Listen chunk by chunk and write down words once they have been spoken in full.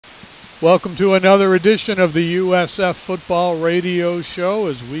Welcome to another edition of the USF Football Radio Show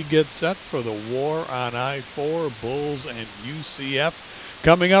as we get set for the war on I-4, Bulls and UCF.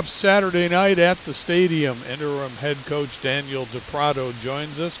 Coming up Saturday night at the stadium, interim head coach Daniel Prato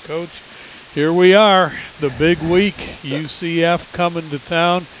joins us. Coach, here we are, the big week, UCF coming to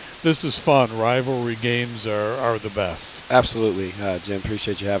town. This is fun. Rivalry games are the best. Absolutely, Jim.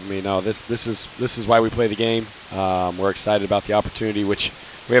 Appreciate you having me. No, this is why we play the game. We're excited about the opportunity, which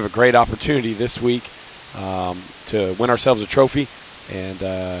we have a great opportunity this week to win ourselves a trophy and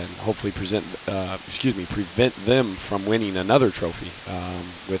hopefully prevent them from winning another trophy.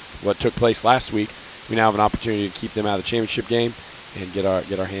 With what took place last week, we now have an opportunity to keep them out of the championship game and get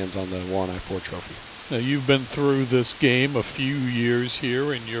our hands on the War on I-4 trophy. Now, you've been through this game a few years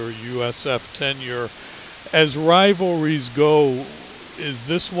here in your USF tenure. As rivalries go, is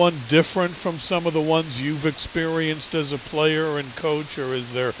this one different from some of the ones you've experienced as a player and coach, or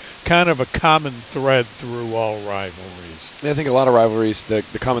is there kind of a common thread through all rivalries? I think a lot of rivalries, the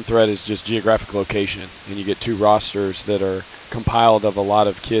common thread is just geographic location, and you get two rosters that are compiled of a lot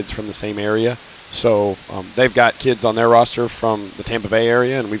of kids from the same area. So they've got kids on their roster from the Tampa Bay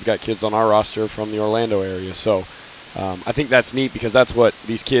area, and we've got kids on our roster from the Orlando area. So I think that's neat because that's what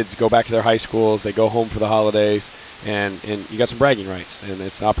these kids go back to their high schools, they go home for the holidays, and you got some bragging rights. And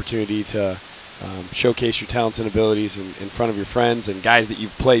it's an opportunity to showcase your talents and abilities in front of your friends and guys that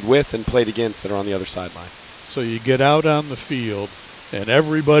you've played with and played against that are on the other sideline. So you get out on the field, and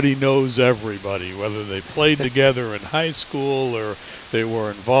everybody knows everybody, whether they played together in high school or they were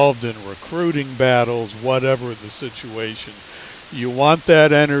involved in recruiting battles, whatever the situation. You want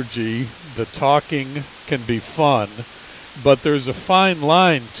that energy. The talking can be fun, but there's a fine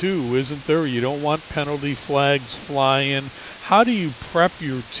line too, isn't there? You don't want penalty flags flying. How do you prep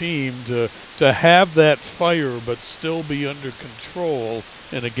your team to have that fire but still be under control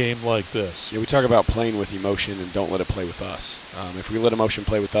in a game like this? Yeah, we talk about playing with emotion and don't let it play with us. If we let emotion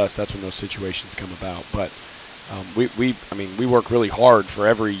play with us, that's when those situations come about. But we work really hard for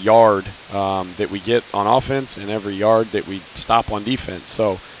every yard that we get on offense and every yard that we stop on defense.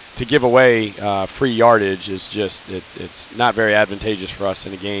 So to give away free yardage is just it's not very advantageous for us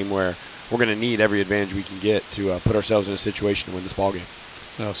in a game where we're going to need every advantage we can get to put ourselves in a situation to win this ballgame.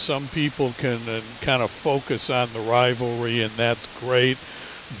 Now, some people can kind of focus on the rivalry, and that's great.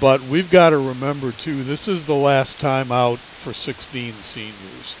 But we've got to remember, too, this is the last time out for 16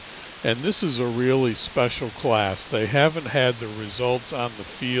 seniors. And this is a really special class. They haven't had the results on the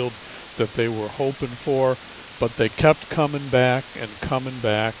field that they were hoping for, but they kept coming back and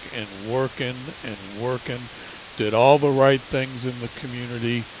working, did all the right things in the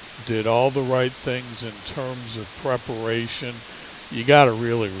community, did all the right things in terms of preparation. You got to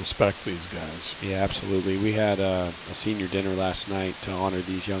really respect these guys. Yeah, absolutely. We had a senior dinner last night to honor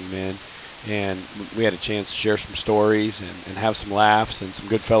these young men, and we had a chance to share some stories and have some laughs and some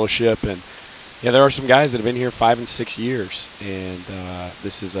good fellowship. And yeah, there are some guys that have been here 5 and 6 years, and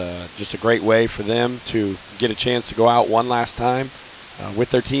this is just a great way for them to get a chance to go out one last time with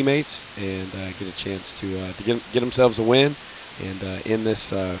their teammates and get a chance to get themselves a win and end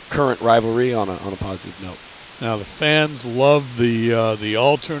this current rivalry on a positive note. Now, the fans love the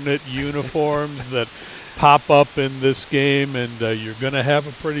alternate uniforms that pop up in this game, and you're going to have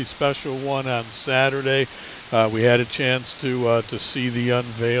a pretty special one on Saturday. We had a chance to see the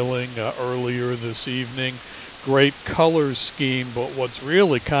unveiling earlier this evening. Great color scheme, but what's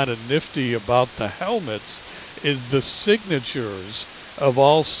really kind of nifty about the helmets is the signatures of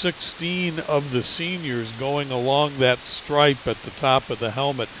all 16 of the seniors going along that stripe at the top of the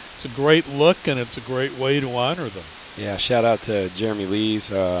helmet. It's a great look, and it's a great way to honor them. Yeah, shout out to Jeremy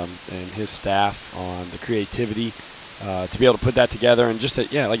Lees and his staff on the creativity to be able to put that together, and just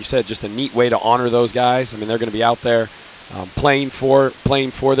like you said, just a neat way to honor those guys. I mean, they're going to be out there playing for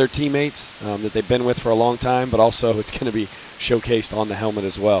their teammates that they've been with for a long time, but also it's going to be showcased on the helmet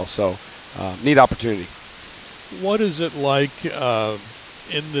as well. So neat opportunity. What is it like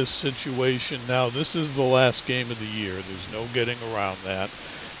in this situation now? This is the last game of the year. There's no getting around that.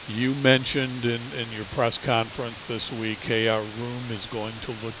 You mentioned in your press conference this week, hey, our room is going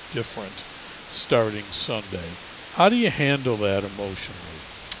to look different starting Sunday. How do you handle that emotionally?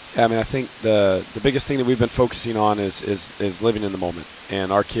 Yeah, I mean, I think the biggest thing that we've been focusing on is living in the moment,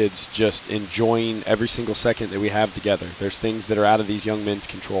 and our kids just enjoying every single second that we have together. There's things that are out of these young men's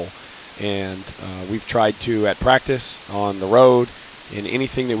control, and we've tried to, at practice, on the road, and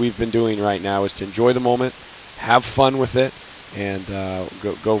anything that we've been doing right now is to enjoy the moment, have fun with it, and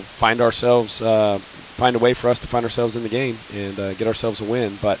go find a way for us to find ourselves in the game and get ourselves a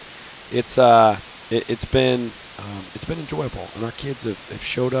win. But it's been it's been enjoyable. And our kids have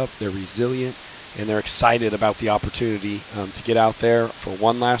showed up. They're resilient, and they're excited about the opportunity to get out there for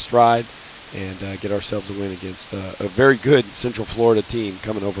one last ride and get ourselves a win against a very good Central Florida team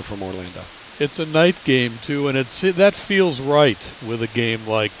coming over from Orlando. It's a night game, too, and that feels right with a game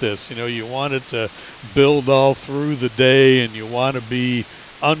like this. You know, you want it to build all through the day, and you want to be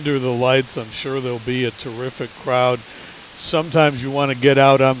under the lights. I'm sure there'll be a terrific crowd. Sometimes you want to get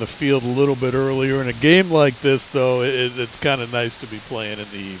out on the field a little bit earlier. In a game like this, though, it's kind of nice to be playing in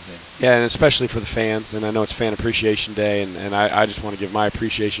the evening. Yeah, and especially for the fans. And I know it's Fan Appreciation Day, and I just want to give my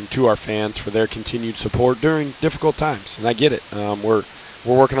appreciation to our fans for their continued support during difficult times. And I get it. We're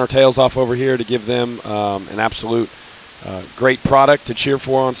working our tails off over here to give them an absolute great product to cheer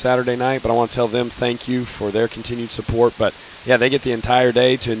for on Saturday night. But I want to tell them thank you for their continued support. But, yeah, they get the entire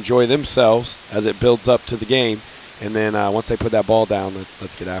day to enjoy themselves as it builds up to the game. And then once they put that ball down,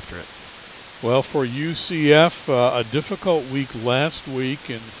 let's get after it. Well, for UCF, a difficult week last week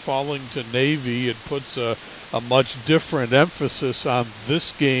in falling to Navy. It puts a much different emphasis on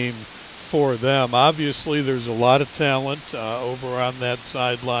this game for them. Obviously, there's a lot of talent over on that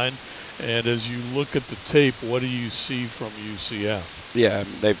sideline. And as you look at the tape, what do you see from UCF? Yeah,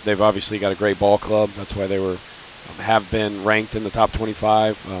 they've obviously got a great ball club. That's why they have been ranked in the top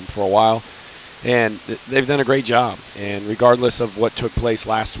 25 for a while. And they've done a great job. And regardless of what took place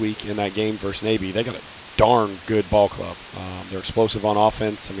last week in that game versus Navy, they got a darn good ball club. They're explosive on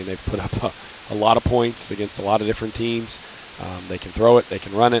offense. I mean, they've put up a lot of points against a lot of different teams. They can throw it. They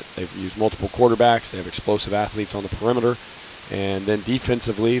can run it. They've used multiple quarterbacks. They have explosive athletes on the perimeter. And then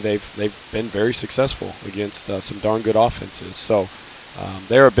defensively, they've been very successful against some darn good offenses. So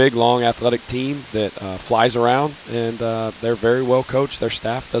they're a big, long, athletic team that flies around, and they're very well coached. Their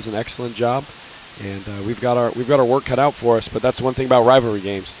staff does an excellent job. And we've got our work cut out for us, but that's the one thing about rivalry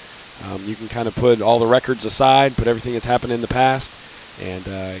games. You can kind of put all the records aside, put everything that's happened in the past, and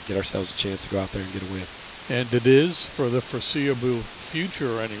get ourselves a chance to go out there and get a win. And it is, for the foreseeable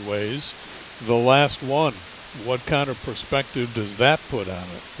future anyways, the last one. What kind of perspective does that put on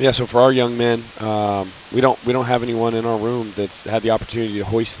it? Yeah, so for our young men, we don't have anyone in our room that's had the opportunity to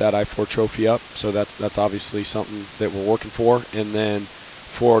hoist that I-4 trophy up, so that's obviously something that we're working for. And then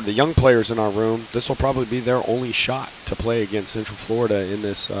for the young players in our room, this will probably be their only shot to play against Central Florida in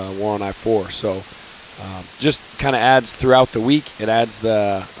this war on I-4. So just kind of adds throughout the week. It adds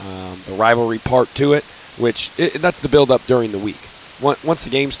the rivalry part to it, which that's the build-up during the week. Once the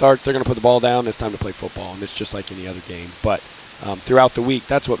game starts, they're going to put the ball down. It's time to play football, and it's just like any other game. But throughout the week,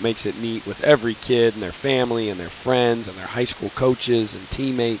 that's what makes it neat with every kid and their family and their friends and their high school coaches and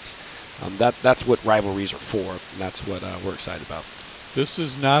teammates. That's what rivalries are for, and that's what we're excited about. This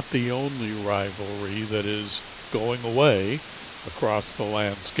is not the only rivalry that is going away across the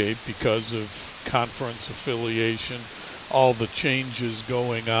landscape because of conference affiliation, all the changes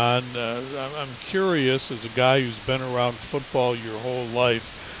going on. I'm curious, as a guy who's been around football your whole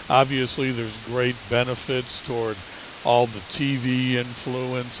life, obviously there's great benefits toward all the TV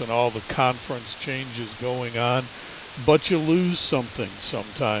influence and all the conference changes going on, but you lose something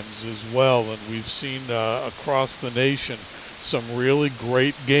sometimes as well, and we've seen across the nation some really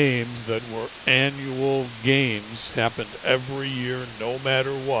great games that were annual games, happened every year no matter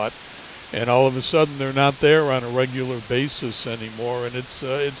what, and all of a sudden they're not there on a regular basis anymore, and it's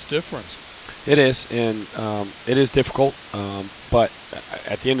different. It is, and it is difficult, but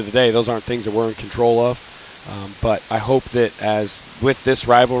at the end of the day, those aren't things that we're in control of. But I hope that as with this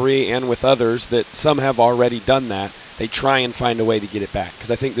rivalry and with others, that some have already done that, they try and find a way to get it back, because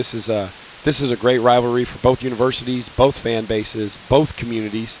I think this is a great rivalry for both universities, both fan bases, both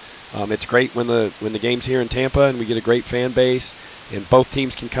communities. It's great when the game's here in Tampa and we get a great fan base and both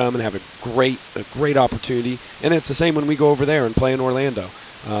teams can come and have a great opportunity. And it's the same when we go over there and play in Orlando.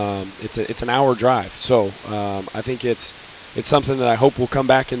 It's an hour drive. So I think it's something that I hope will come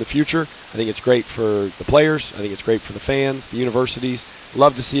back in the future. I think it's great for the players. I think it's great for the fans, the universities.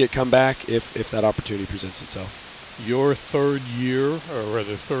 Love to see it come back if that opportunity presents itself. Your third year, or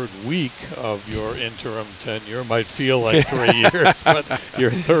rather third week of your interim tenure, might feel like 3 years, but your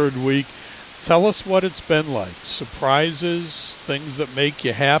third week. Tell us what it's been like. Surprises, things that make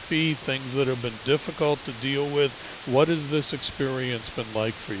you happy, things that have been difficult to deal with. What has this experience been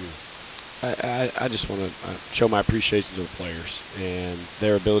like for you? I just want to show my appreciation to the players and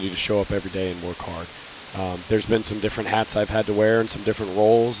their ability to show up every day and work hard. There's been some different hats I've had to wear and some different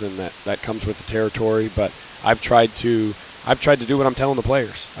roles, and that comes with the territory, but I've tried to do what I'm telling the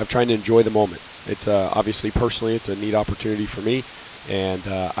players. I've tried to enjoy the moment. It's obviously personally it's a neat opportunity for me, and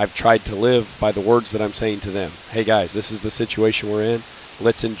I've tried to live by the words that I'm saying to them. Hey guys, this is the situation we're in.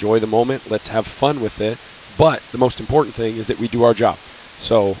 Let's enjoy the moment. Let's have fun with it, But the most important thing is that we do our job.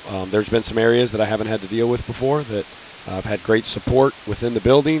 So there's been some areas that I haven't had to deal with before that I've had great support within the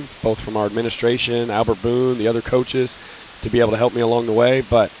building, both from our administration, Albert Boone, the other coaches, to be able to help me along the way.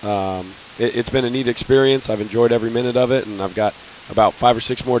 But it's been a neat experience. I've enjoyed every minute of it, and I've got about 5 or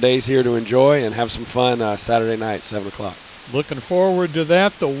 6 more days here to enjoy and have some fun Saturday night, 7 o'clock. Looking forward to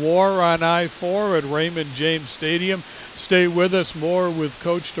that. The War on I-4 at Raymond James Stadium. Stay with us. More with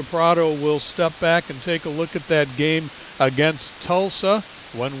Coach Prato. We'll step back and take a look at that game against Tulsa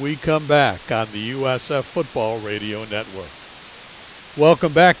when we come back on the USF Football Radio Network.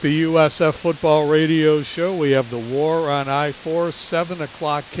 Welcome back to the USF Football Radio Show. We have the War on I-4, 7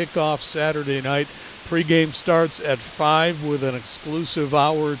 o'clock kickoff Saturday night. Pre-game starts at 5 with an exclusive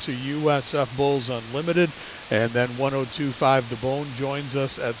hour to USF Bulls Unlimited. And then 102.5 The Bone joins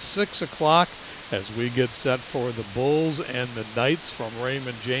us at 6 o'clock as we get set for the Bulls and the Knights from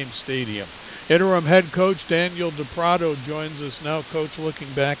Raymond James Stadium. Interim head coach Daniel Prato joins us now. Coach, looking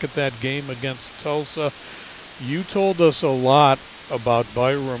back at that game against Tulsa, you told us a lot about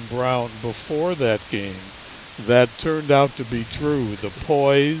Byron Brown before that game. That turned out to be true. The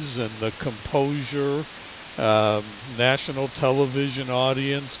poise and the composure, national television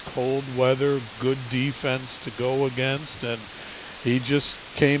audience, cold weather, good defense to go against, and he just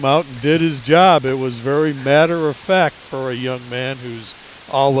came out and did his job. It was very matter of fact for a young man who's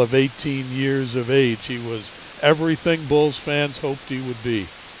all of 18 years of age. He was everything Bulls fans hoped he would be.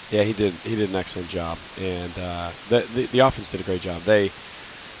 Yeah, he did an excellent job, and the offense did a great job.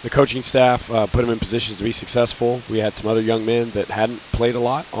 The coaching staff put him in positions to be successful. We had some other young men that hadn't played a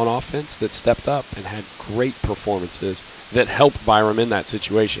lot on offense that stepped up and had great performances that helped Byram in that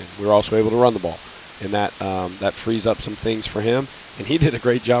situation. We were also able to run the ball, and that frees up some things for him. And he did a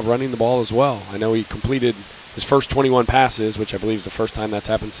great job running the ball as well. I know he completed his first 21 passes, which I believe is the first time that's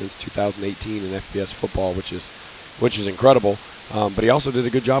happened since 2018 in FBS football, which is incredible. But he also did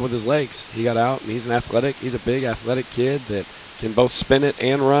a good job with his legs. He got out, and he's a big athletic kid that can both spin it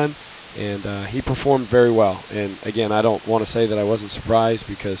and run, and he performed very well. And again, I don't want to say that I wasn't surprised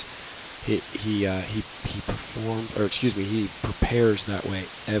because he prepares that way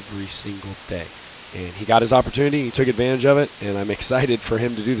every single day. And he got his opportunity, he took advantage of it, and I'm excited for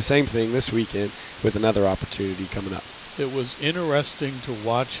him to do the same thing this weekend with another opportunity coming up. It was interesting to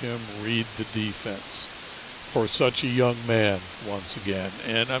watch him read the defense for such a young man once again.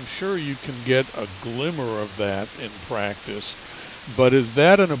 And I'm sure you can get a glimmer of that in practice. But is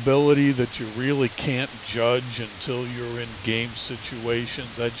that an ability that you really can't judge until you're in game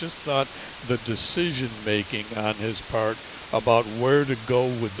situations? I just thought the decision-making on his part about where to go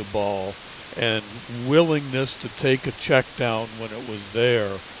with the ball and willingness to take a check down when it was there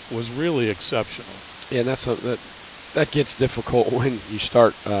was really exceptional. Yeah, and that gets difficult when you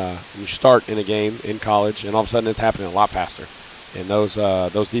start in a game in college, and all of a sudden it's happening a lot faster. And those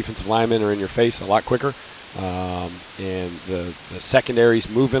defensive linemen are in your face a lot quicker. And the secondaries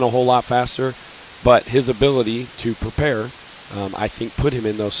move in a whole lot faster, but his ability to prepare, I think, put him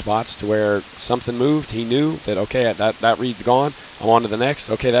in those spots to where something moved. He knew that, okay, that read's gone, I'm on to the next.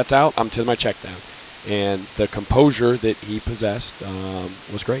 Okay, that's out, I'm to my check down. And the composure that he possessed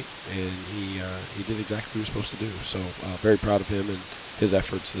was great, and he did exactly what he was supposed to do. So very proud of him and his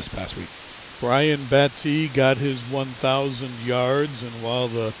efforts this past week. Brian Batty got his 1,000 yards, and while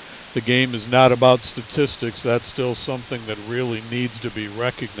the game is not about statistics, that's still something that really needs to be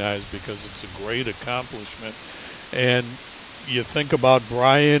recognized because it's a great accomplishment. And you think about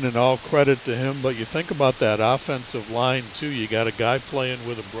Brian, and all credit to him, but you think about that offensive line too. You got a guy playing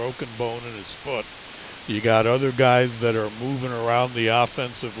with a broken bone in his foot. You got other guys that are moving around the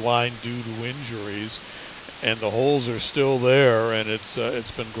offensive line due to injuries, and the holes are still there, and it's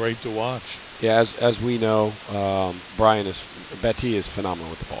been great to watch. Yeah, as we know, Batty is phenomenal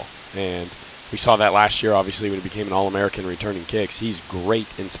with the ball. And we saw that last year, obviously, when he became an All-American returning kicks. He's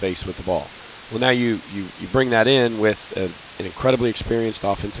great in space with the ball. Well, now you bring that in with an incredibly experienced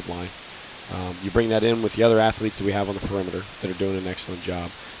offensive line. You bring that in with the other athletes that we have on the perimeter that are doing an excellent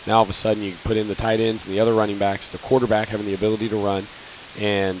job. Now, all of a sudden, you put in the tight ends and the other running backs, the quarterback having the ability to run,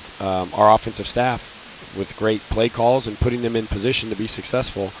 and our offensive staff with great play calls and putting them in position to be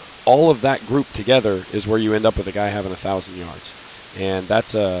successful. All of that group together is where you end up with a guy having 1,000 yards. And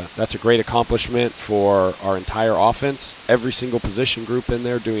that's a great accomplishment for our entire offense, every single position group in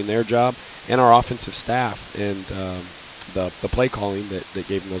there doing their job, and our offensive staff and the play calling that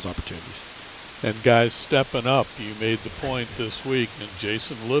gave them those opportunities. And guys stepping up. You made the point this week, and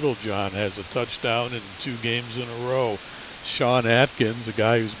Jason Littlejohn has a touchdown in 2 games in a row. Sean Atkins, a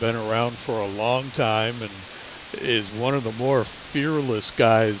guy who's been around for a long time and is one of the more fearless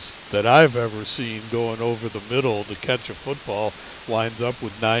guys that I've ever seen going over the middle to catch a football. Winds up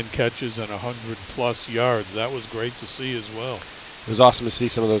with 9 catches and 100+ yards. That was great to see as well. It was awesome to see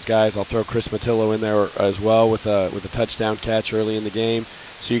some of those guys. I'll throw Chris Matillo in there as well with a touchdown catch early in the game.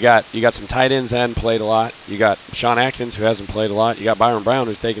 So you got some tight ends that hadn't played a lot. You got Sean Atkins, who hasn't played a lot. You got Byron Brown,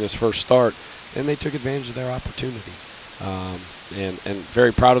 who's taking his first start, and they took advantage of their opportunity. And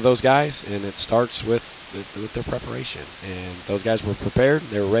very proud of those guys. And it starts with their preparation. And those guys were prepared.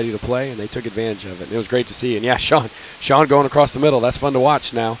 They were ready to play, and they took advantage of it. And it was great to see. And yeah, Sean going across the middle. That's fun to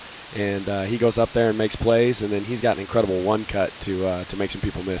watch now. And he goes up there and makes plays, and then he's got an incredible one cut to make some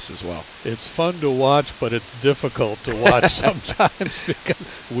people miss as well. It's fun to watch, but it's difficult to watch sometimes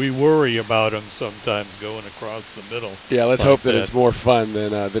because we worry about him sometimes going across the middle. Yeah, let's hope that it's more fun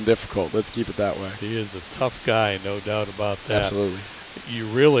than difficult. Let's keep it that way. He is a tough guy, no doubt about that. Absolutely. You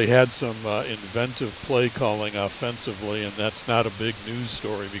really had some inventive play calling offensively, and that's not a big news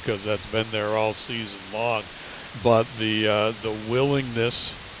story because that's been there all season long. But the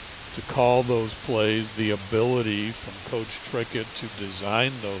willingness to call those plays, the ability from Coach Trickett to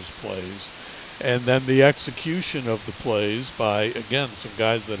design those plays, and then the execution of the plays by, again, some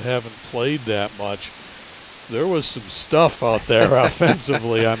guys that haven't played that much. There was some stuff out there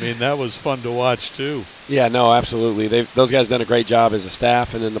offensively. I mean, that was fun to watch too. Yeah, no, absolutely. Those guys done a great job as a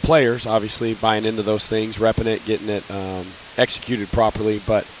staff, and then the players obviously buying into those things, repping it, getting it executed properly.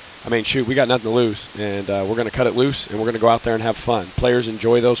 But I mean, shoot, we got nothing to lose, and we're going to cut it loose, and we're going to go out there and have fun. Players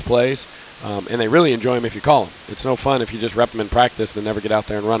enjoy those plays, and they really enjoy them if you call them. It's no fun if you just rep them in practice and never get out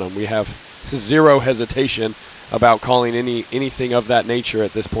there and run them. We have zero hesitation about calling anything of that nature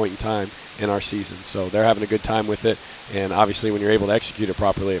at this point in time in our season. So they're having a good time with it, and obviously when you're able to execute it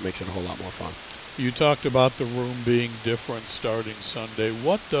properly, it makes it a whole lot more fun. You talked about the room being different starting Sunday.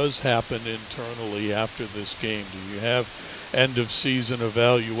 What does happen internally after this game? Do you have end-of-season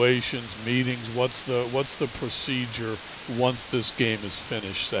evaluations, meetings? What's the procedure once this game is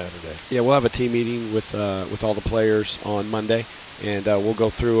finished Saturday? Yeah, we'll have a team meeting with all the players on Monday, and we'll go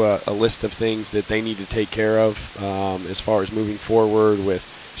through a list of things that they need to take care of as far as moving forward with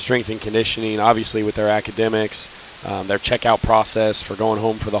strength and conditioning, obviously with their academics, their checkout process for going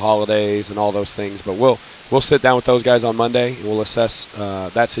home for the holidays and all those things. But we'll sit down with those guys on Monday, and we'll assess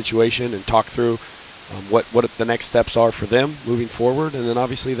that situation and talk through what the next steps are for them moving forward, and then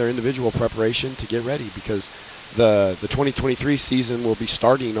obviously their individual preparation to get ready, because the 2023 season will be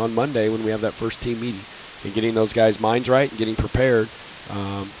starting on Monday when we have that first team meeting, and getting those guys' minds right and getting prepared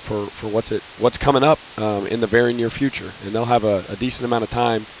for what's coming up in the very near future. And they'll have a decent amount of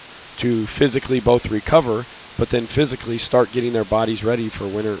time to physically both recover, but then physically start getting their bodies ready for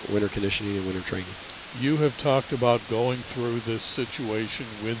winter conditioning and winter training. You have talked about going through this situation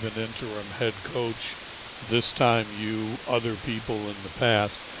with an interim head coach. This time you, other people in the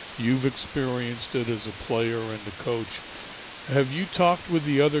past, you've experienced it as a player and a coach. Have you talked with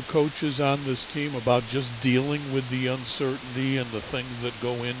the other coaches on this team about just dealing with the uncertainty and the things that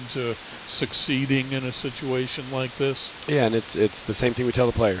go into succeeding in a situation like this? Yeah, and it's the same thing we tell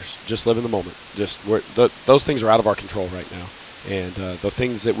the players. Just live in the moment. Those things are out of our control right now. And the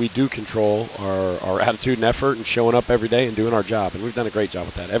things that we do control are our attitude and effort and showing up every day and doing our job. And we've done a great job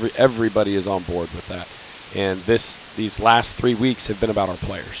with that. Everybody is on board with that. And these last 3 weeks have been about our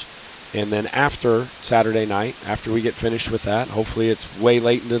players. And then after Saturday night, after we get finished with that, hopefully it's way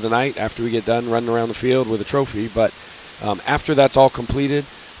late into the night after we get done running around the field with a trophy. But after that's all completed,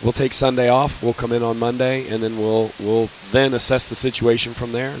 we'll take Sunday off. We'll come in on Monday, and then we'll then assess the situation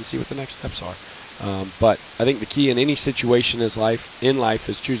from there and see what the next steps are. But I think the key in any situation in life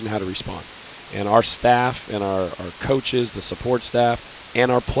is choosing how to respond. And our staff and our coaches, the support staff,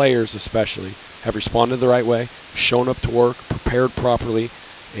 and our players especially have responded the right way, shown up to work, prepared properly,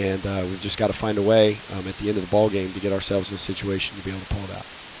 and we've just got to find a way at the end of the ball game to get ourselves in a situation to be able to pull it out.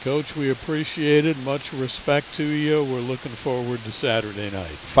 Coach, we appreciate it. Much respect to you. We're looking forward to Saturday night.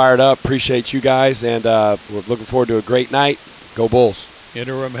 Fired up. Appreciate you guys, and we're looking forward to a great night. Go Bulls.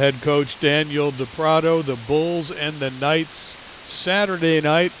 Interim head coach Daniel Prato, the Bulls and the Knights, Saturday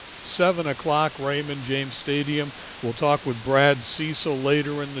night, 7 o'clock, Raymond James Stadium. We'll talk with Brad Cecil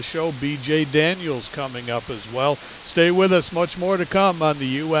later in the show. B.J. Daniels coming up as well. Stay with us. Much more to come on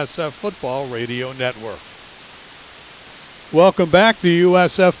the USF Football Radio Network. Welcome back to the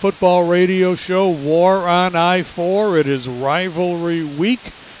USF Football Radio Show. War on I-4. It is rivalry week.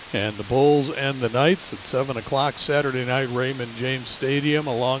 And the Bulls and the Knights at 7 o'clock Saturday night, Raymond James Stadium.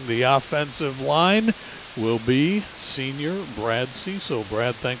 Along the offensive line will be senior Brad Cecil.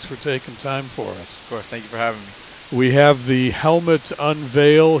 Brad, thanks for taking time for us. Of course, thank you for having me. We have the helmet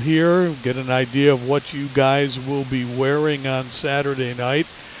unveil here. Get an idea of what you guys will be wearing on Saturday night.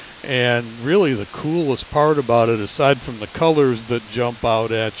 And really the coolest part about it, aside from the colors that jump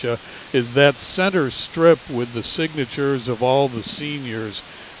out at you, is that center strip with the signatures of all the seniors.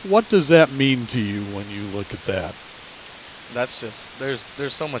 What does that mean to you when you look at that? That's just,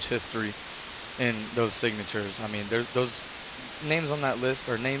 there's so much history in those signatures. I mean, there's those names on that list,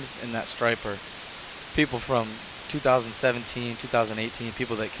 or names in that stripe, are people from 2017, 2018,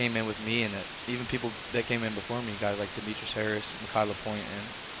 people that came in with me, and even people that came in before me, guys like Demetrius Harris, Mekhi LaPointe, and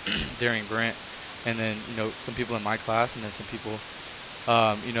Darian Grant, and then, you know, some people in my class, and then some people,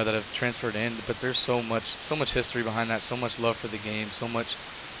 you know, that have transferred in. But there's so much history behind that, so much love for the game, so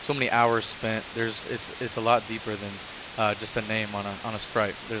many hours spent. It's a lot deeper than just a name on a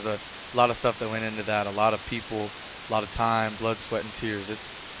stripe. There's a lot of stuff that went into that, a lot of people, a lot of time, blood, sweat, and tears.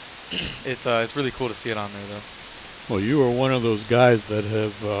 It's really cool to see it on there, though. Well, you are one of those guys that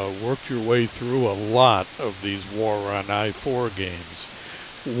have worked your way through a lot of these War on I-4 games.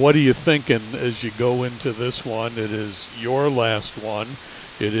 What are you thinking as you go into this one? It is your last one.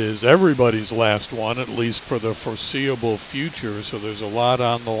 It is everybody's last one, at least for the foreseeable future, so there's a lot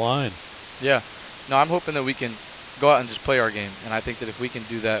on the line. Yeah. No, I'm hoping that we can go out and just play our game, and I think that if we can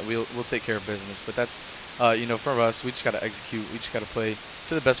do that, we'll take care of business. But that's, you know, for us, we just got to execute. We just got to play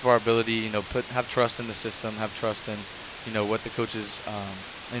to the best of our ability, you know, have trust in the system, have trust in, you know, what the coaches,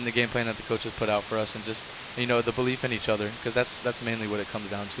 in the game plan that the coaches put out for us, and just, you know, the belief in each other, because that's mainly what it comes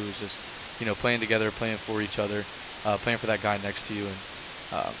down to, is just, you know, playing together, playing for each other, playing for that guy next to you, and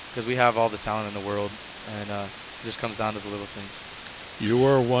because we have all the talent in the world, and it just comes down to the little things. You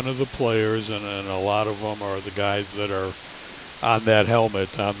are one of the players, and a lot of them are the guys that are on that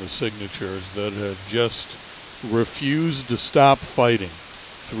helmet, on the signatures, that have just refused to stop fighting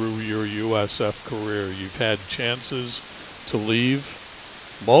through your USF career. You've had chances to leave,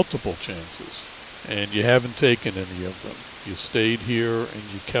 multiple chances, and you haven't taken any of them. You stayed here and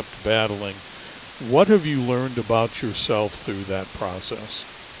you kept battling. What have you learned about yourself through that process?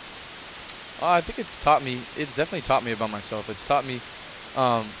 I think it's definitely taught me about myself. It's taught me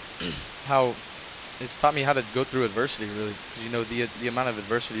how to go through adversity, really. You know, the amount of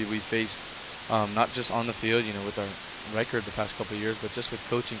adversity we faced, not just on the field, you know, with our record the past couple of years, but just with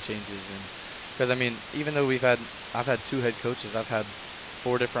coaching changes. And because, I mean, even though I've had 2 head coaches, I've had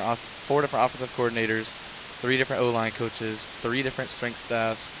 4 different offensive coordinators, 3 different O-line coaches, 3 different strength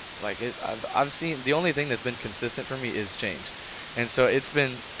staffs. Like, I've seen, the only thing that's been consistent for me is change. And so it's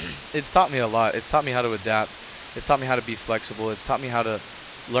taught me a lot. It's taught me how to adapt. It's taught me how to be flexible. It's taught me how to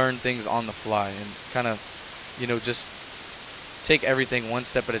learn things on the fly, and kind of, you know, just take everything one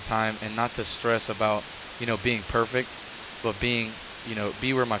step at a time, and not to stress about, you know, being perfect, but being, you know,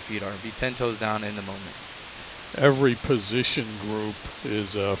 be where my feet are, be 10 toes down in the moment. Every position group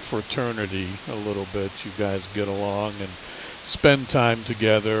is a fraternity a little bit. You guys get along and spend time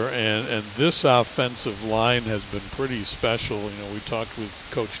together, and this offensive line has been pretty special. You know, we talked with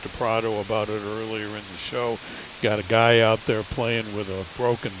Coach Prato about it earlier in the show. You got a guy out there playing with a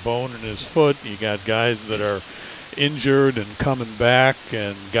broken bone in his foot. You got guys that are injured and coming back,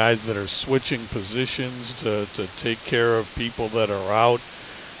 and guys that are switching positions to take care of people that are out.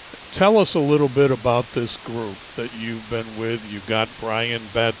 Tell us a little bit about this group that you've been with. You got Brian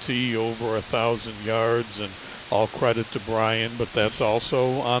Batty over 1,000 yards, and all credit to Brian, but that's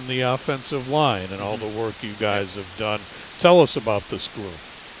also on the offensive line and all the work you guys have done. Tell us about this group.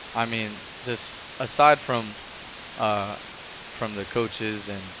 I mean, just aside from the coaches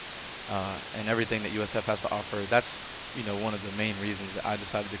and everything that USF has to offer, that's, you know, one of the main reasons that I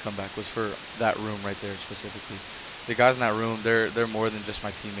decided to come back, was for that room right there specifically. The guys in that room, they're more than just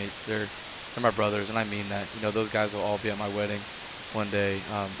my teammates. They're my brothers, and I mean that. You know, those guys will all be at my wedding one day.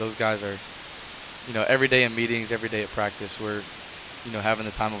 Those guys are, you know, every day in meetings, every day at practice, we're, you know, having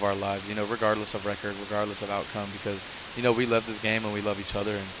the time of our lives, you know, regardless of record, regardless of outcome, because, you know, we love this game and we love each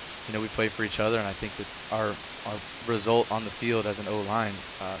other, and, you know, we play for each other, and I think that our result on the field as an O-line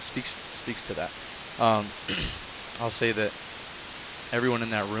speaks to that. I'll say that everyone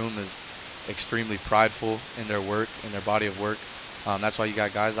in that room is extremely prideful in their work, in their body of work. That's why you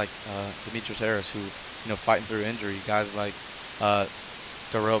got guys like Demetrius Harris, who, you know, fighting through injury, guys like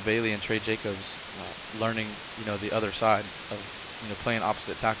Darrell Bailey and Trey Jacobs, learning, you know, the other side of, you know, playing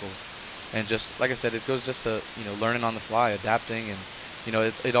opposite tackles. And just like I said, it goes just to, you know, learning on the fly, adapting, and, you know,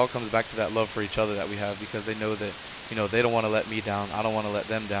 it all comes back to that love for each other that we have, because they know that, you know, they don't want to let me down, I don't want to let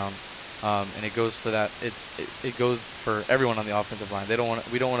them down, and it goes for that. It goes for everyone on the offensive line. We don't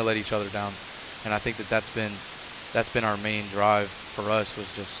want to let each other down, and I think that that's been our main drive for us,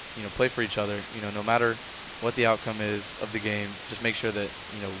 was just, you know, play for each other. You know, no matter what the outcome is of the game. Just make sure that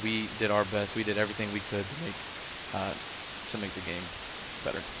we did our best. We did everything we could to make the game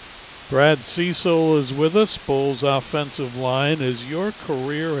better. Brad Cecil is with us, Bulls offensive line. As your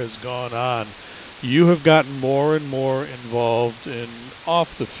career has gone on, you have gotten more and more involved in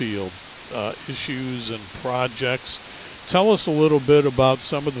off-the-field issues and projects. Tell us a little bit about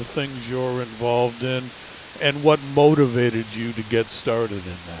some of the things you're involved in and what motivated you to get started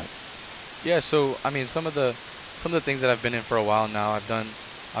in that. Yeah, so I mean, some of the things that I've been in for a while now.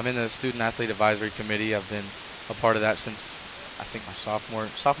 I'm in the Student Athlete Advisory Committee. I've been a part of that since I think my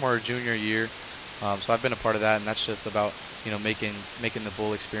sophomore or junior year. So I've been a part of that, and that's just about making the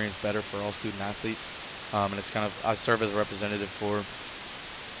bowl experience better for all student athletes. And it's kind of, I serve as a representative for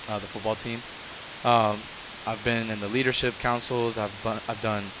the football team. I've been in the leadership councils. I've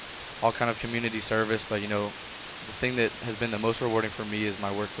done all kind of community service, but the thing that has been the most rewarding for me is my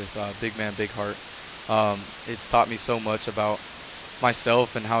work with Big Man, Big Heart. It's taught me so much about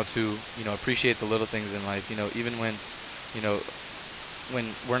myself and how to appreciate the little things in life. Even when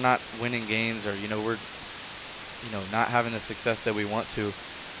we're not winning games, or we're not having the success that we want to,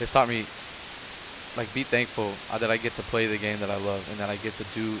 it's taught me, like, be thankful that I get to play the game that I love, and that I get to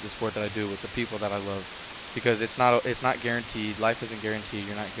do the sport that I do with the people that I love, because it's not guaranteed. Life isn't guaranteed.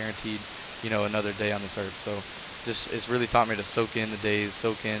 You're not guaranteed another day on this earth. So it's really taught me to soak in the days,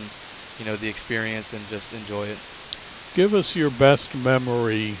 soak in the experience, and just enjoy it. Give us your best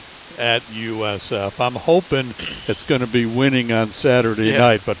memory at USF. I'm hoping it's going to be winning on Saturday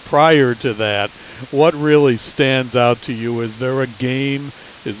night, but prior to that, what really stands out to you? Is there a game?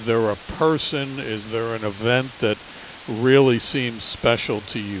 Is there a person? Is there an event that really seems special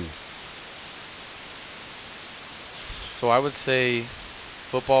to you? So I would say,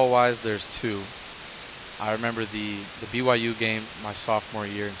 football-wise, there's two. I remember the BYU game my sophomore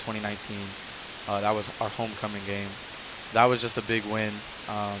year in 2019. That was our homecoming game. That was just a big win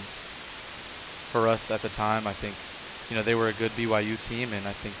for us at the time. I think they were a good BYU team, and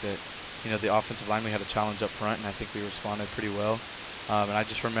I think that the offensive line, we had a challenge up front, and I think we responded pretty well. And I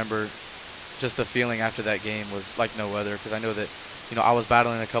just remember just the feeling after that game was like no other, because I know that I was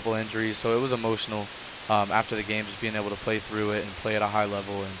battling a couple injuries, so it was emotional after the game, just being able to play through it and play at a high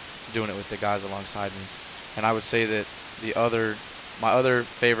level and doing it with the guys alongside me. And I would say that my other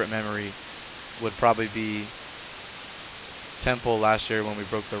favorite memory would probably be Temple last year when we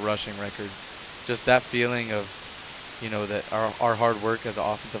broke the rushing record. Just that feeling of that our hard work as an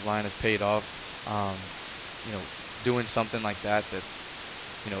offensive line has paid off. Doing something like that's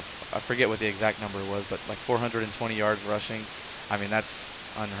I forget what the exact number was, but like 420 yards rushing. I mean, that's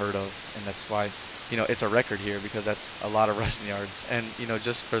unheard of, and that's why it's a record here, because that's a lot of rushing yards. And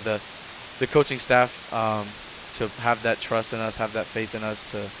just for the coaching staff to have that trust in us, have that faith in us,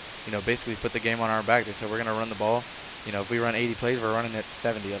 to basically put the game on our back. They said, we're going to run the ball. If we run 80 plays, we're running at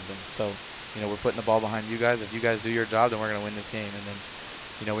 70 of them. So we're putting the ball behind you guys. If you guys do your job, then we're going to win this game. And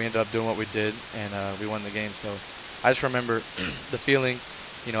then we ended up doing what we did, and we won the game. So I just remember the feeling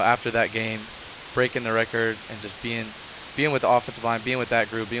after that game, breaking the record, and just being with the offensive line, being with that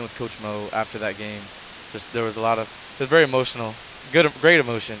group, being with Coach Mo after that game. There was it was very emotional, great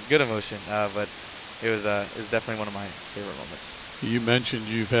emotion, good emotion, but it was definitely one of my favorite moments. You mentioned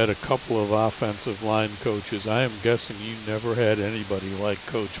you've had a couple of offensive line coaches. I am guessing you never had anybody like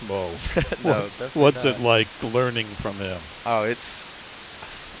Coach Mo. No, what's it like learning from him? Oh, it's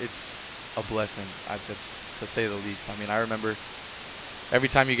a blessing, to say the least. I mean, I remember every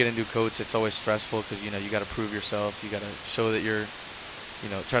time you get a new coach, it's always stressful, because you got to prove yourself. You got to show that you're,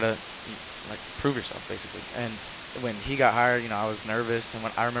 try to prove yourself basically. And when he got hired, I was nervous, and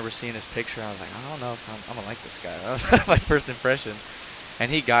when I remember seeing his picture, I was like, I don't know if I'm gonna like this guy. That was my first impression. And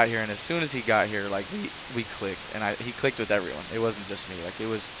he got here, and as soon as he got here, we clicked, and he clicked with everyone. It wasn't just me. It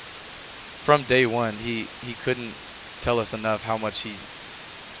was from day one. He couldn't tell us enough how much he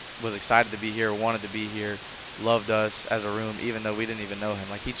was excited to be here, wanted to be here, loved us as a room, even though we didn't even know him.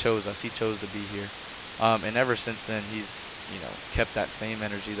 He chose us. He chose to be here. And ever since then, he's kept that same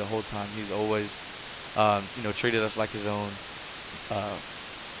energy the whole time. He's always treated us like his own,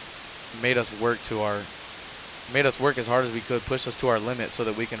 made us work as hard as we could, pushed us to our limit so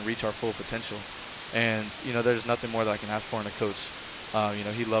that we can reach our full potential. And there's nothing more that I can ask for in a coach.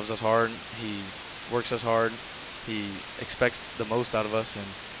 He loves us hard, he works us hard, he expects the most out of us, and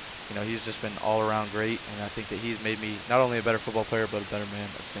he's just been all around great. And I think that he's made me not only a better football player, but a better man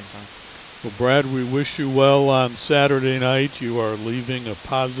at the same time. Well, Brad, we wish you well on Saturday night. You are leaving a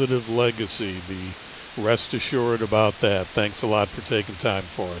positive legacy. Be rest assured about that. Thanks a lot for taking time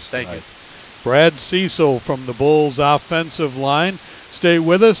for us tonight. Thank you. Brad Cecil from the Bulls offensive line. Stay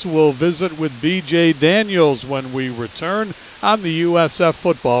with us. We'll visit with B.J. Daniels when we return on the USF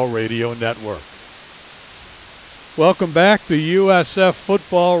Football Radio Network. Welcome back, the USF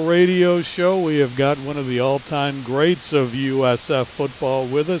Football Radio Show. We have got one of the all-time greats of USF football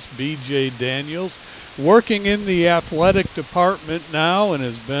with us, B.J. Daniels, working in the athletic department now and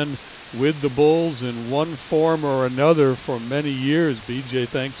has been with the Bulls in one form or another for many years. B.J.,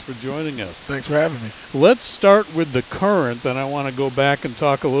 thanks for joining us. Thanks for having me. Let's start with the current, then I want to go back and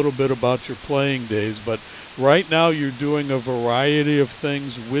talk a little bit about your playing days. But right now you're doing a variety of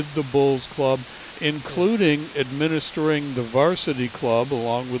things with the Bulls Club, including administering the varsity club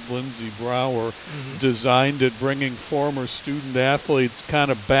along with Lindsey Brower, designed at bringing former student athletes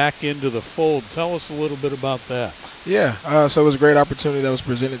kind of back into the fold. Tell us a little bit about that. Yeah, so it was a great opportunity that was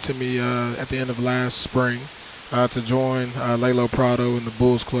presented to me at the end of last spring to join Lalo Prato and the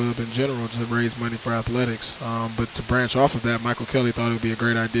Bulls Club in general to raise money for athletics. But to branch off of that, Michael Kelly thought it would be a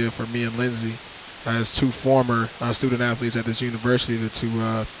great idea for me and Lindsey as two former student athletes at this university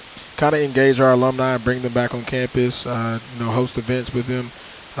to kind of engage our alumni, bring them back on campus, host events with them,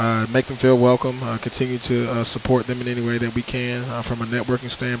 make them feel welcome, continue to support them in any way that we can from a networking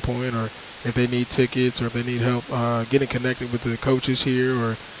standpoint, or if they need tickets or if they need help getting connected with the coaches here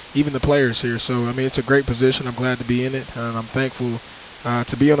or even the players here. So, I mean, it's a great position. I'm glad to be in it, and I'm thankful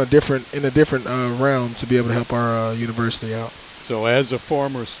to be in a different realm to be able to help our university out. So as a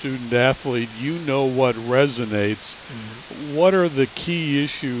former student athlete, you know what resonates. What are the key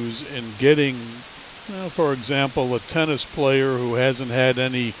issues in getting, for example, a tennis player who hasn't had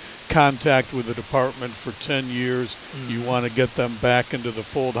any contact with the department for 10 years, you want to get them back into the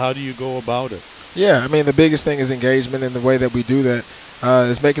fold? How do you go about it? Yeah, I mean, the biggest thing is engagement, and the way that we do that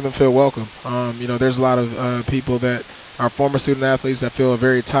is making them feel welcome. There's a lot of people that are former student athletes that feel a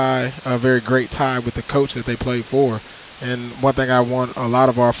very great tie with the coach that they play for. And one thing I want a lot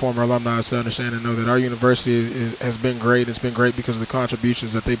of our former alumni to understand and know that our university has been great. It's been great because of the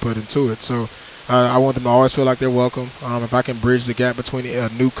contributions that they put into it. So I want them to always feel like they're welcome. If I can bridge the gap between a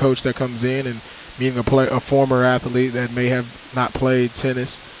new coach that comes in and meeting a former athlete that may have not played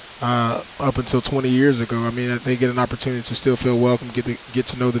tennis up until 20 years ago, I mean, they get an opportunity to still feel welcome, get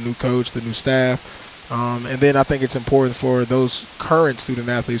to know the new coach, the new staff. And then I think it's important for those current student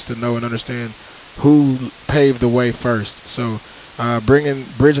athletes to know and understand who paved the way first. So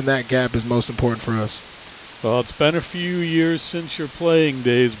bridging that gap is most important for us. Well, it's been a few years since your playing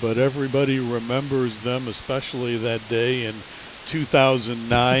days, but everybody remembers them, especially that day in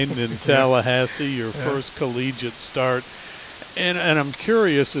 2009 in Tallahassee, your first collegiate start. And I'm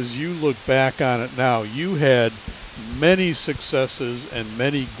curious, as you look back on it now, you had many successes and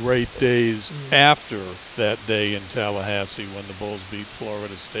many great days after that day in Tallahassee when the Bulls beat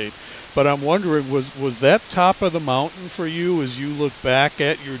Florida State. But I'm wondering, was that top of the mountain for you as you look back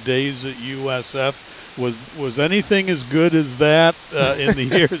at your days at USF? Was anything as good as that in the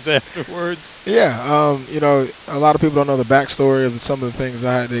years afterwards? Yeah, a lot of people don't know the backstory of some of the things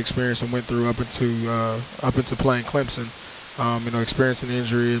I had to experience and went through up into playing Clemson. Experiencing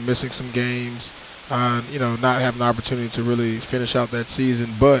injury and missing some games. Not having the opportunity to really finish out that season,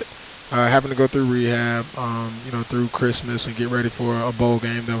 but having to go through rehab, through Christmas and get ready for a bowl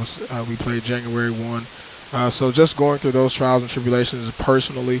game that was we played January 1. So just going through those trials and tribulations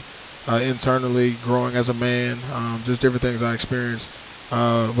personally, internally, growing as a man, just different things I experienced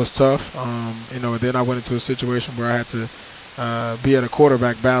was tough. And then I went into a situation where I had to be at a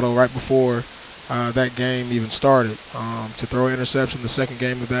quarterback battle right before that game even started, to throw an interception the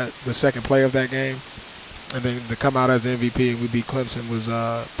second play of that game, and then to come out as the MVP and we beat Clemson was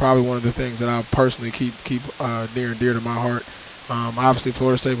probably one of the things that I personally keep near and dear to my heart. Obviously,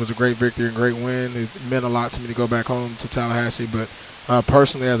 Florida State was a great victory and great win. It meant a lot to me to go back home to Tallahassee, but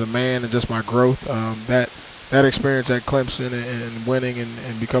personally as a man and just my growth, that experience at Clemson and winning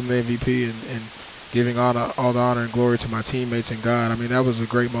and becoming the MVP and giving all the honor and glory to my teammates and God, I mean, that was a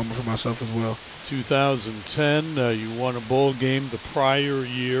great moment for myself as well. 2010, you won a bowl game the prior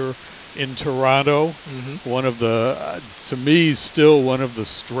year in Toronto. One of the, to me, still one of the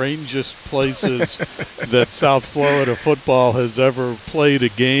strangest places that South Florida football has ever played a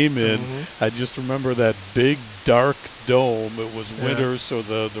game in. I just remember that big, dark dome. It was winter, so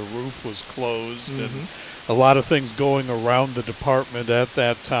the roof was closed, and a lot of things going around the department at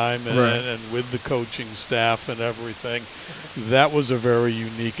that time, and with the coaching staff and everything. That was a very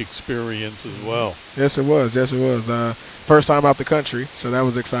unique experience as well. Yes, it was. First time out the country, so that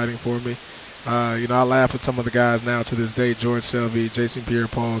was exciting for me. I laugh with some of the guys now to this day, George Selvey, Jason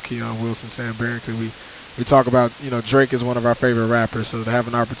Pierre-Paul, Keon Wilson, Sam Barrington. We we talk about, Drake is one of our favorite rappers, so to have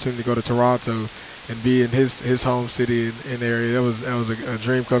an opportunity to go to Toronto and be in his home city and area, that was a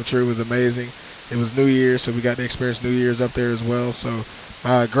dream come true. It was amazing. It was New Year's, so we got to experience New Year's up there as well. So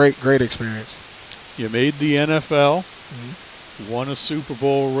great experience. You made the NFL. Mm-hmm. Won a Super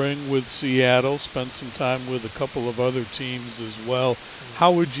Bowl ring with Seattle, spent some time with a couple of other teams as well.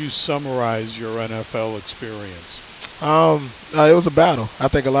 How would you summarize your NFL experience? It was a battle. I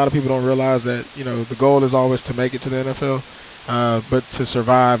think a lot of people don't realize that, the goal is always to make it to the NFL, but to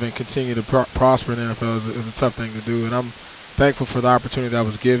survive and continue to prosper in the NFL is a tough thing to do. And I'm thankful for the opportunity that I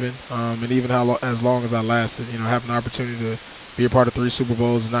was given, and even as long as I lasted, having the opportunity to be a part of 3 Super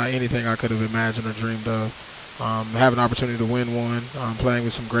Bowls is not anything I could have imagined or dreamed of. Having an opportunity to win one, playing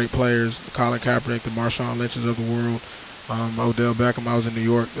with some great players, the Colin Kaepernick, the Marshawn Lynch's of the world, Odell Beckham. I was in New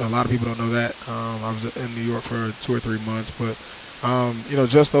York. A lot of people don't know that. I was in New York for 2 or 3 months, but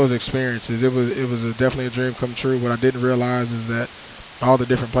just those experiences, it was definitely a dream come true. What I didn't realize is that all the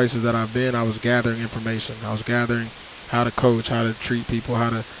different places that I've been, I was gathering information. I was gathering how to coach, how to treat people,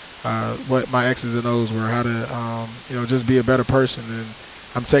 how to what my X's and O's were, how to just be a better person. And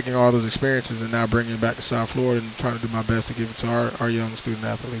I'm taking all those experiences and now bringing it back to South Florida and trying to do my best to give it to our young student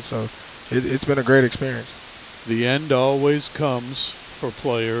athletes. So it's been a great experience. The end always comes for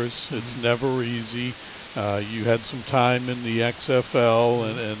players. Mm-hmm. It's never easy. You had some time in the XFL,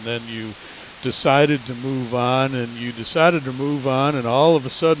 and then you decided to move on, and all of a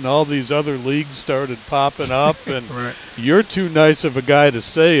sudden all these other leagues started popping up, and Right. You're too nice of a guy to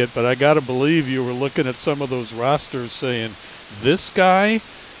say it, but I got to believe you were looking at some of those rosters saying, this guy,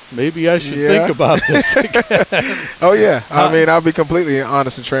 maybe I should think about this again. Oh, yeah. I mean, I'll be completely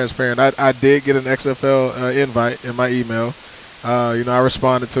honest and transparent. I did get an XFL invite in my email. I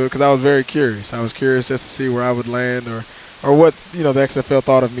responded to it because I was very curious. I was curious just to see where I would land or what, the XFL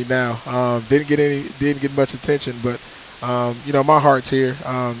thought of me now. Didn't get much attention, but, my heart's here.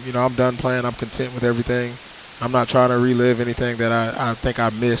 I'm done playing. I'm content with everything. I'm not trying to relive anything that I think I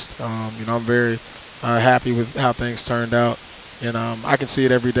missed. I'm very happy with how things turned out. And I can see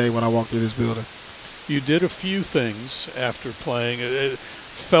it every day when I walk through this building. You did a few things after playing. It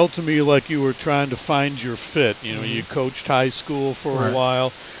felt to me like you were trying to find your fit. You coached high school for a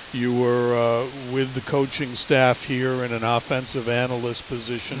while. You were with the coaching staff here in an offensive analyst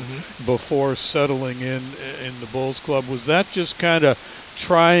position before settling in the Bulls Club. Was that just kind of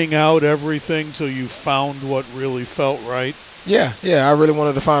trying out everything till you found what really felt right? Yeah. I really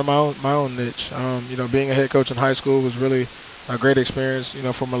wanted to find my own niche. Being a head coach in high school was really a great experience,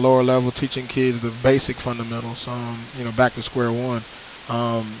 from a lower level, teaching kids the basic fundamentals, back to square one.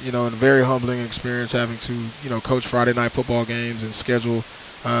 And a very humbling experience having to, coach Friday night football games and schedule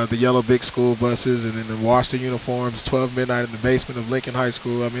the yellow big school buses and then wash the uniforms, 12 midnight in the basement of Lincoln High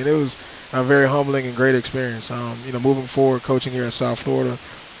School. I mean, it was a very humbling and great experience. Moving forward, coaching here at South Florida,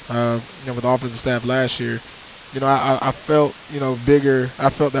 with the offensive staff last year, I felt, bigger. I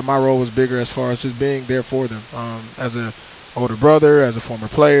felt that my role was bigger as far as just being there for them as a older brother, as a former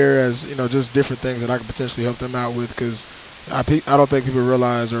player, as, just different things that I could potentially help them out with, because I don't think people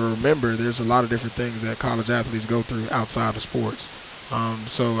realize or remember there's a lot of different things that college athletes go through outside of sports.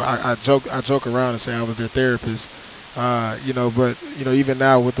 So I joke around and say I was their therapist, but even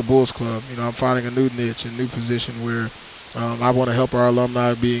now with the Bulls Club, I'm finding a new niche, a new position where I want to help our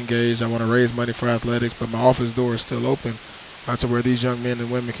alumni be engaged. I want to raise money for athletics, but my office door is still open to where these young men and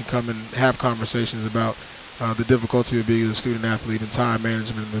women can come and have conversations about the difficulty of being a student athlete and time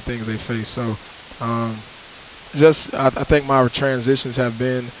management and the things they face. So I think my transitions have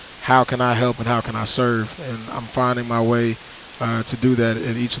been how can I help and how can I serve, and I'm finding my way to do that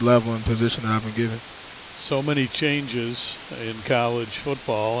at each level and position that I've been given. So many changes in college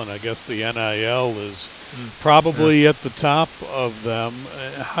football, and I guess the NIL is probably at the top of them.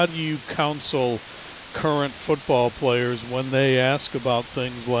 How do you counsel current football players when they ask about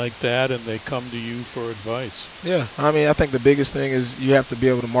things like that and they come to you for advice? Yeah, I mean, I think the biggest thing is you have to be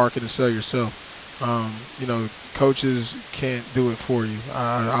able to market and sell yourself. Coaches can't do it for you.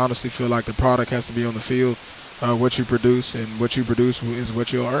 I honestly feel like the product has to be on the field, what you produce, and what you produce is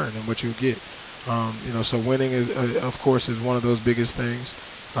what you'll earn and what you'll get. So winning is, of course, is one of those biggest things.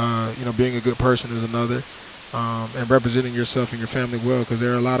 Being a good person is another. And representing yourself and your family well, because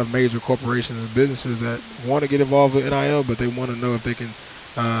there are a lot of major corporations and businesses that want to get involved with NIL, but they want to know if they can,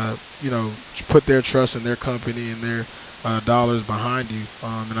 put their trust in their company and their dollars behind you.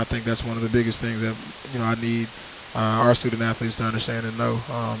 And I think that's one of the biggest things that, I need our student athletes to understand and know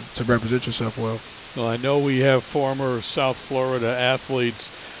to represent yourself well. Well, I know we have former South Florida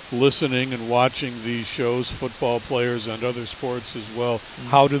athletes listening and watching these shows, football players and other sports as well,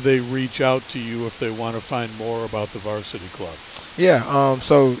 how do they reach out to you if they want to find more about the Varsity Club? Yeah,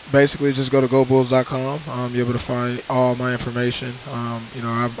 so basically just go to gobulls.com. You're able to find all my information.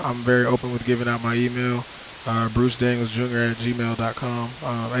 I'm very open with giving out my email, brucedanielsjr@gmail.com,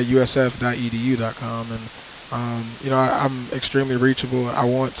 at usf.edu.com. And, I'm extremely reachable. I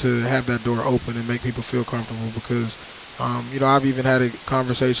want to have that door open and make people feel comfortable because, I've even had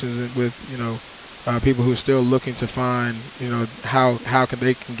conversations with, people who are still looking to find, how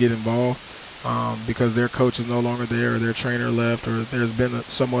they can get involved. Because their coach is no longer there or their trainer left or there's been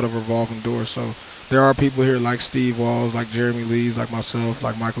somewhat of a revolving door. So there are people here like Steve Walls, like Jeremy Lees, like myself,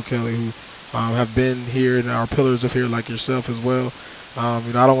 like Michael Kelly who have been here and are pillars of here like yourself as well. I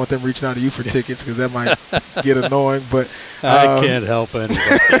don't want them reaching out to you for tickets because that might get annoying. But I can't help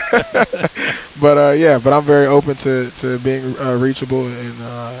anybody. but I'm very open to being reachable and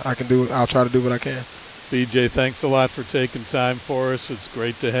I'll try to do what I can. BJ, thanks a lot for taking time for us. It's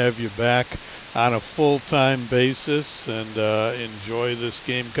great to have you back on a full-time basis, and enjoy this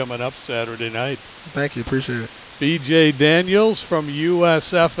game coming up Saturday night. Thank you. Appreciate it. BJ Daniels from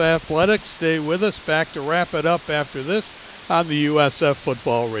USF Athletics. Stay with us. Back to wrap it up after this on the USF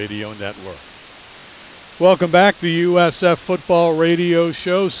Football Radio Network. Welcome back to the USF Football Radio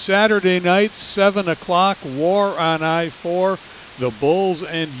Show. Saturday night, 7 o'clock, War on I-4. The Bulls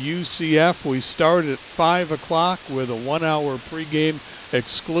and UCF. We start at 5 o'clock with a 1-hour pregame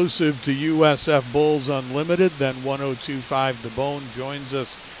exclusive to USF Bulls Unlimited. Then 102.5 The Bone joins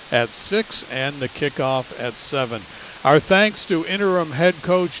us at 6 and the kickoff at 7. Our thanks to interim head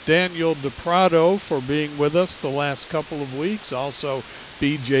coach Daniel Prato for being with us the last couple of weeks. Also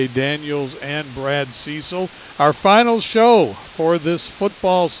BJ Daniels and Brad Cecil. Our final show for this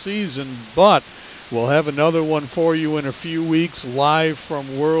football season, but we'll have another one for you in a few weeks, live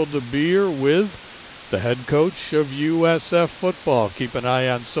from World of Beer with the head coach of USF football. Keep an eye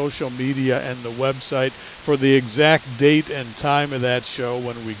on social media and the website for the exact date and time of that show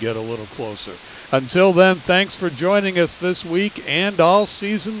when we get a little closer. Until then, thanks for joining us this week and all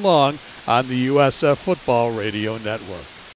season long on the USF Football Radio Network.